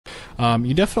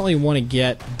You definitely want to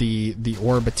get the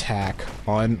orb attack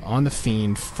on the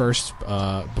fiend first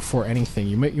before anything.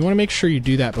 You want to make sure you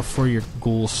do that before your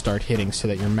ghouls start hitting, so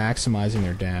that you're maximizing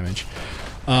their damage.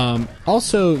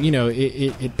 Also, you know,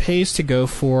 it pays to go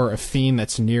for a fiend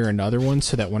that's near another one,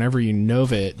 so that whenever you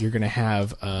nova it, you're going to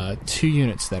have 2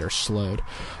 units that are slowed.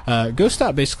 Ghost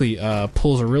Stop basically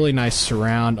pulls a really nice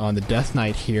surround on the Death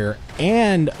Knight here,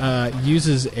 and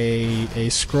uses a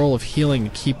scroll of healing to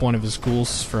keep one of his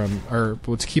ghouls from, or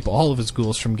well, to keep all of his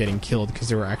ghouls from getting killed, because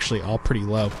they were actually all pretty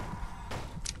low.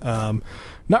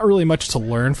 Not really much to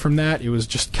learn from that. It was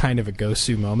just kind of a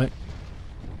Gosu moment.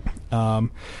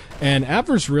 And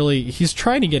Abver's really, he's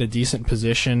trying to get a decent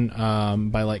position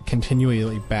by like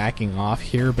continually backing off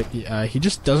here, but he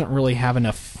just doesn't really have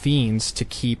enough fiends to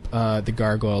keep the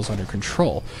gargoyles under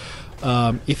control.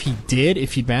 If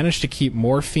he'd managed to keep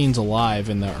more fiends alive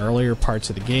in the earlier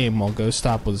parts of the game while Ghost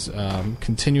Stop was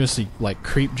continuously like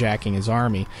creep jacking his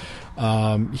army,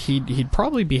 he'd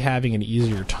probably be having an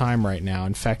easier time right now.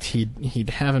 In fact, he'd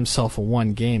have himself a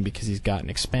 1 game because he's got an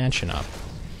expansion up.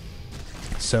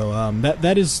 So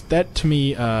that to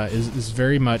me is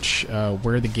very much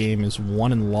where the game is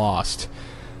won and lost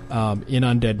in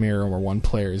Undead Mirror, where one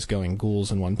player is going ghouls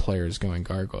and one player is going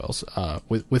gargoyles.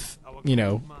 With you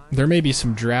know, there may be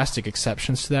some drastic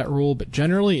exceptions to that rule, but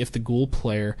generally, if the ghoul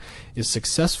player is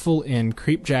successful in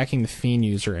creepjacking the fiend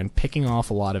user and picking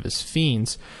off a lot of his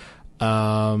fiends,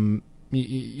 he'll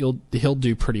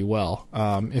do pretty well.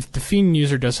 If the fiend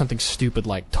user does something stupid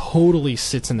like totally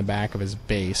sits in the back of his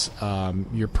base,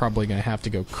 you're probably going to have to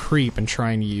go creep and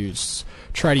try to use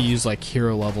like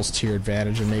hero levels to your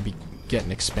advantage and maybe get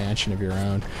an expansion of your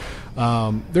own.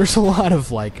 There's a lot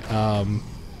of like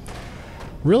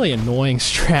really annoying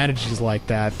strategies like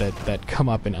that come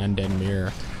up in Undead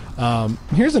Mirror.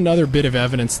 Here's another bit of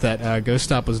evidence that Ghost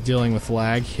Stop was dealing with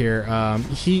lag here.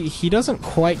 He doesn't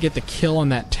quite get the kill on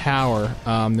that tower.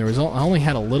 There was only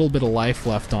had a little bit of life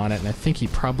left on it, and I think he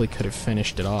probably could have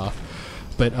finished it off.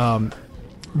 But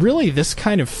really, this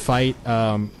kind of fight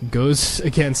goes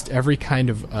against every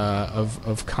kind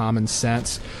of common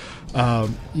sense.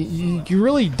 You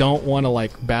really don't want to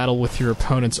like battle with your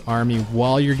opponent's army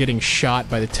while you're getting shot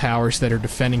by the towers that are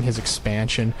defending his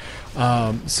expansion.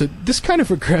 So this kind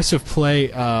of aggressive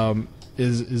play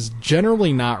is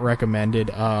generally not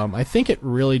recommended. I think it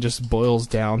really just boils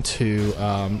down to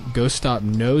Ghost Stop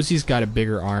knows he's got a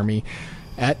bigger army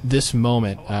at this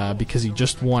moment because he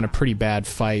just won a pretty bad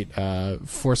fight,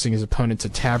 forcing his opponent to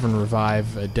Tavern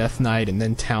Revive, a Death Knight, and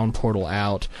then Town Portal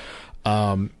out.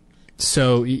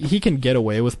 So he can get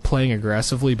away with playing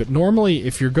aggressively, but normally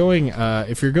if you're going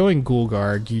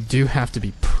Ghoulgarg, you do have to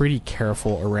be pretty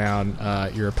careful around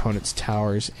your opponent's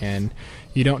towers, and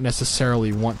you don't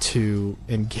necessarily want to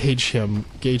engage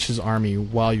his army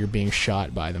while you're being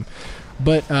shot by them.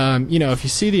 But you know, if you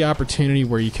see the opportunity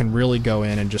where you can really go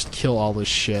in and just kill all this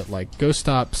shit, like Ghost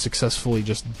Stop successfully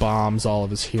just bombs all of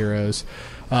his heroes.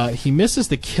 He misses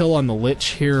the kill on the Lich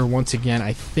here once again.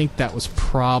 I think that was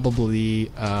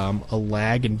probably a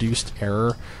lag-induced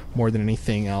error more than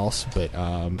anything else, but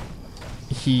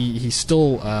he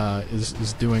still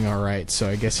is doing all right, so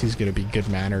I guess he's going to be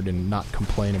good-mannered and not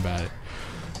complain about it.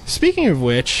 Speaking of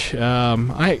which,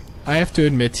 I have to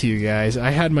admit to you guys,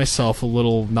 I had myself a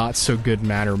little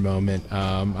not-so-good-manner moment.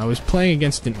 I was playing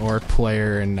against an Orc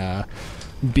player and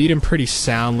beat him pretty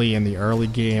soundly in the early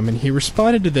game, and he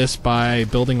responded to this by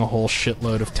building a whole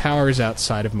shitload of towers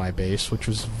outside of my base, which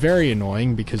was very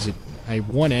annoying because I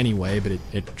won anyway, but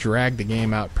it dragged the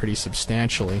game out pretty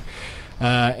substantially.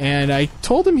 And I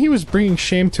told him he was bringing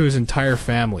shame to his entire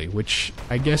family, which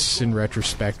I guess in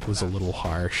retrospect was a little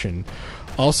harsh, and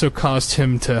also caused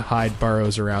him to hide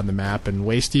burrows around the map and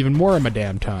waste even more of my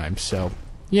damn time. So,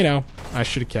 you know, I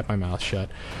should have kept my mouth shut.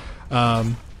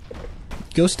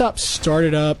 Ghost Stop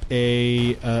started up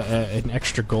an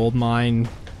extra gold mine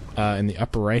in the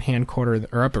upper right-hand corner,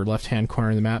 or upper left-hand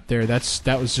corner of the map there.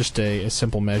 That was just a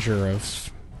simple measure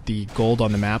of the gold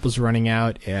on the map was running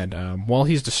out, and while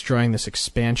he's destroying this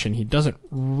expansion, he doesn't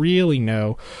really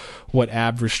know what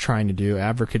Abver's trying to do.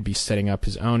 Abver could be setting up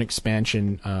his own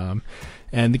expansion,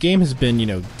 and the game has been, you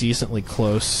know, decently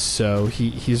close, so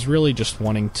he's really just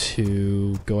wanting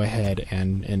to go ahead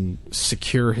and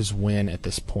secure his win at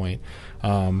this point.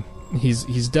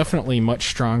 He's definitely much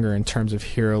stronger in terms of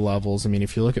hero levels. I mean,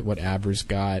 if you look at what Abver's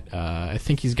got, I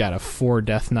think he's got a 4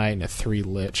 Death Knight and a 3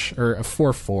 Lich, or a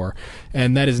 4/4,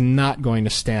 and that is not going to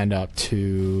stand up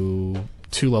to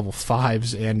 2 level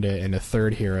 5s and a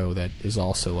third hero that is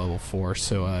also level 4.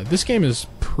 So this game is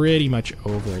pretty much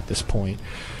over at this point.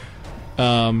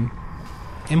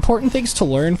 Important things to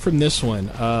learn from this one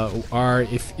are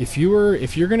if you're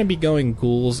going to be going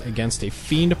ghouls against a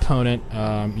fiend opponent,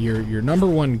 your number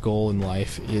one goal in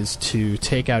life is to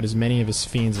take out as many of his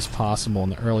fiends as possible in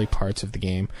the early parts of the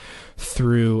game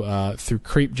through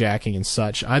creep jacking and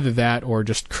such. Either that or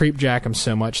just creep jack him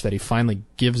so much that he finally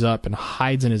gives up and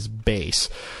hides in his base.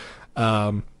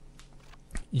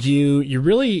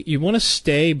 You want to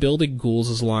stay building ghouls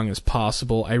as long as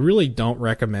possible. I really don't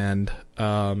recommend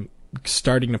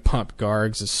starting to pump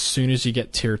Gargs as soon as you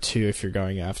get tier 2 if you're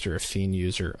going after a fiend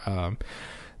user.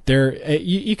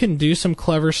 You can do some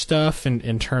clever stuff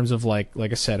in terms of like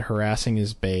I said, harassing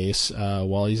his base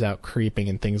while he's out creeping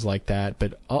and things like that.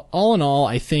 But all in all,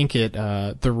 I think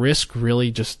the risk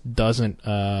really just doesn't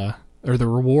or the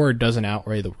reward doesn't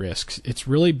outweigh the risks. It's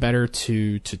really better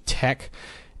to tech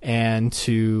and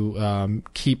to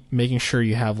keep making sure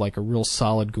you have like a real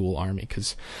solid ghoul army,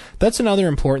 because that's another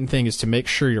important thing, is to make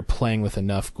sure you're playing with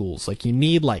enough ghouls. Like, you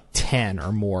need like 10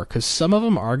 or more, because some of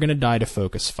them are going to die to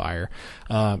focus fire.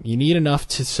 You need enough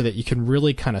so that you can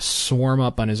really kind of swarm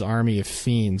up on his army of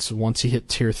fiends once you hit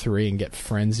tier 3 and get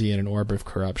frenzy and an orb of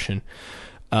corruption,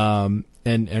 and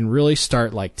really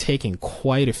start like taking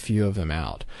quite a few of them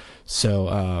out.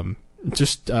 So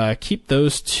just keep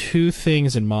those two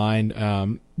things in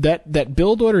mind. That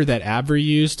build order that Abra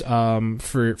used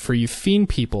for you fiend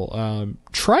people,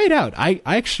 try it out. I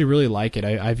actually really like it.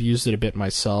 I've used it a bit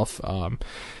myself,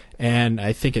 and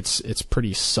I think it's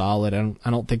pretty solid. I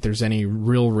don't think there's any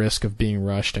real risk of being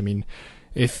rushed. I mean,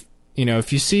 if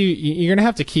you see, you're gonna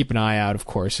have to keep an eye out, of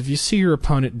course. If you see your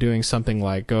opponent doing something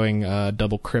like going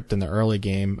double crypt in the early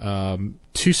game,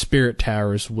 2 spirit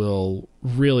towers will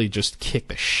really just kick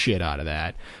the shit out of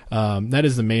that. That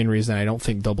is the main reason I don't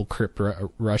think double crypt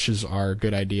rushes are a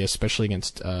good idea, especially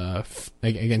against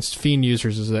fiend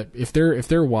users. Is that if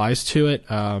they're wise to it,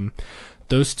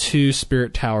 those 2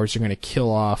 spirit towers are going to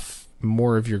kill off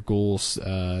more of your ghouls.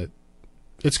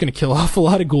 It's going to kill off a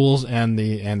lot of ghouls, and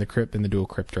the crypt and the dual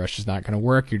crypt rush is not going to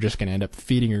work. You're just going to end up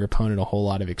feeding your opponent a whole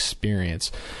lot of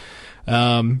experience.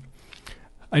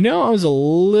 I know I was a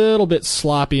little bit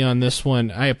sloppy on this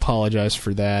one. I apologize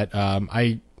for that.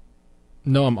 I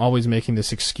know I'm always making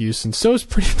this excuse, and so is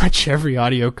pretty much every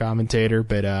audio commentator,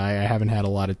 but I haven't had a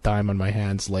lot of time on my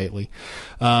hands lately.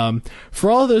 For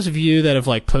all of those of you that have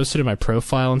like posted in my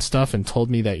profile and stuff and told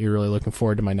me that you're really looking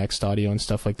forward to my next audio and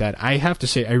stuff like that, I have to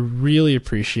say I really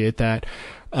appreciate that.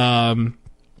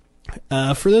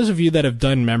 For those of you that have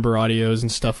done member audios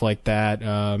and stuff like that,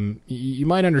 you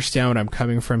might understand what I'm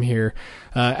coming from here.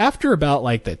 After about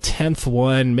like the 10th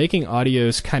one, making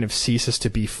audios kind of ceases to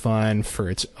be fun for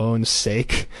its own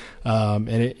sake.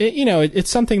 And it's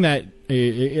something that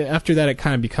after that it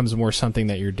kind of becomes more something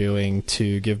that you're doing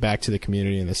to give back to the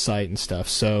community and the site and stuff.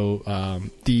 So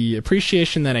the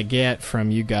appreciation that I get from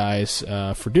you guys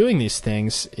for doing these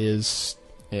things is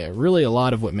really a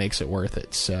lot of what makes it worth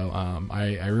it. So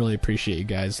I really appreciate you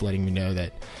guys letting me know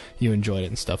that you enjoyed it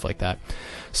and stuff like that.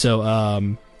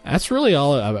 So that's really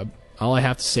all I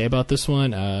have to say about this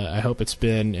one. I hope it's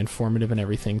been informative and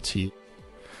everything to you.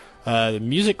 The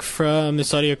music from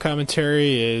this audio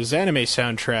commentary is anime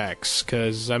soundtracks,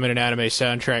 because I'm in an anime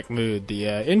soundtrack mood. The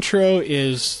intro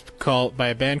is called by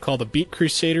a band called the Beat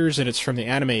Crusaders, and it's from the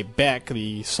anime Beck.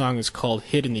 The song is called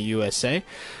Hid in the USA.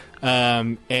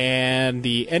 And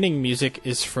the ending music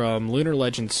is from Lunar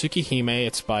Legend Tsukihime.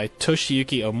 It's by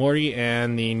Toshiyuki Omori,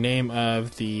 and the name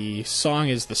of the song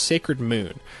is The Sacred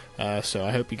Moon. So I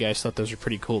hope you guys thought those were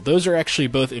pretty cool. Those are actually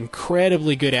both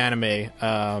incredibly good anime.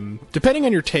 Depending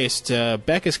on your taste,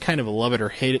 Beck is kind of a love it or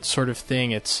hate it sort of thing.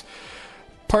 It's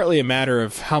partly a matter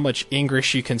of how much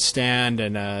English you can stand,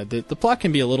 and the plot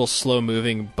can be a little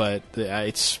slow-moving, but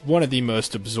it's one of the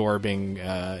most absorbing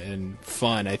and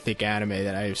fun, I think, anime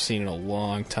that I've seen in a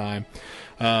long time.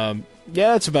 Yeah,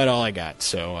 that's about all I got.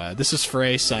 So this is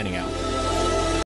Fray signing out.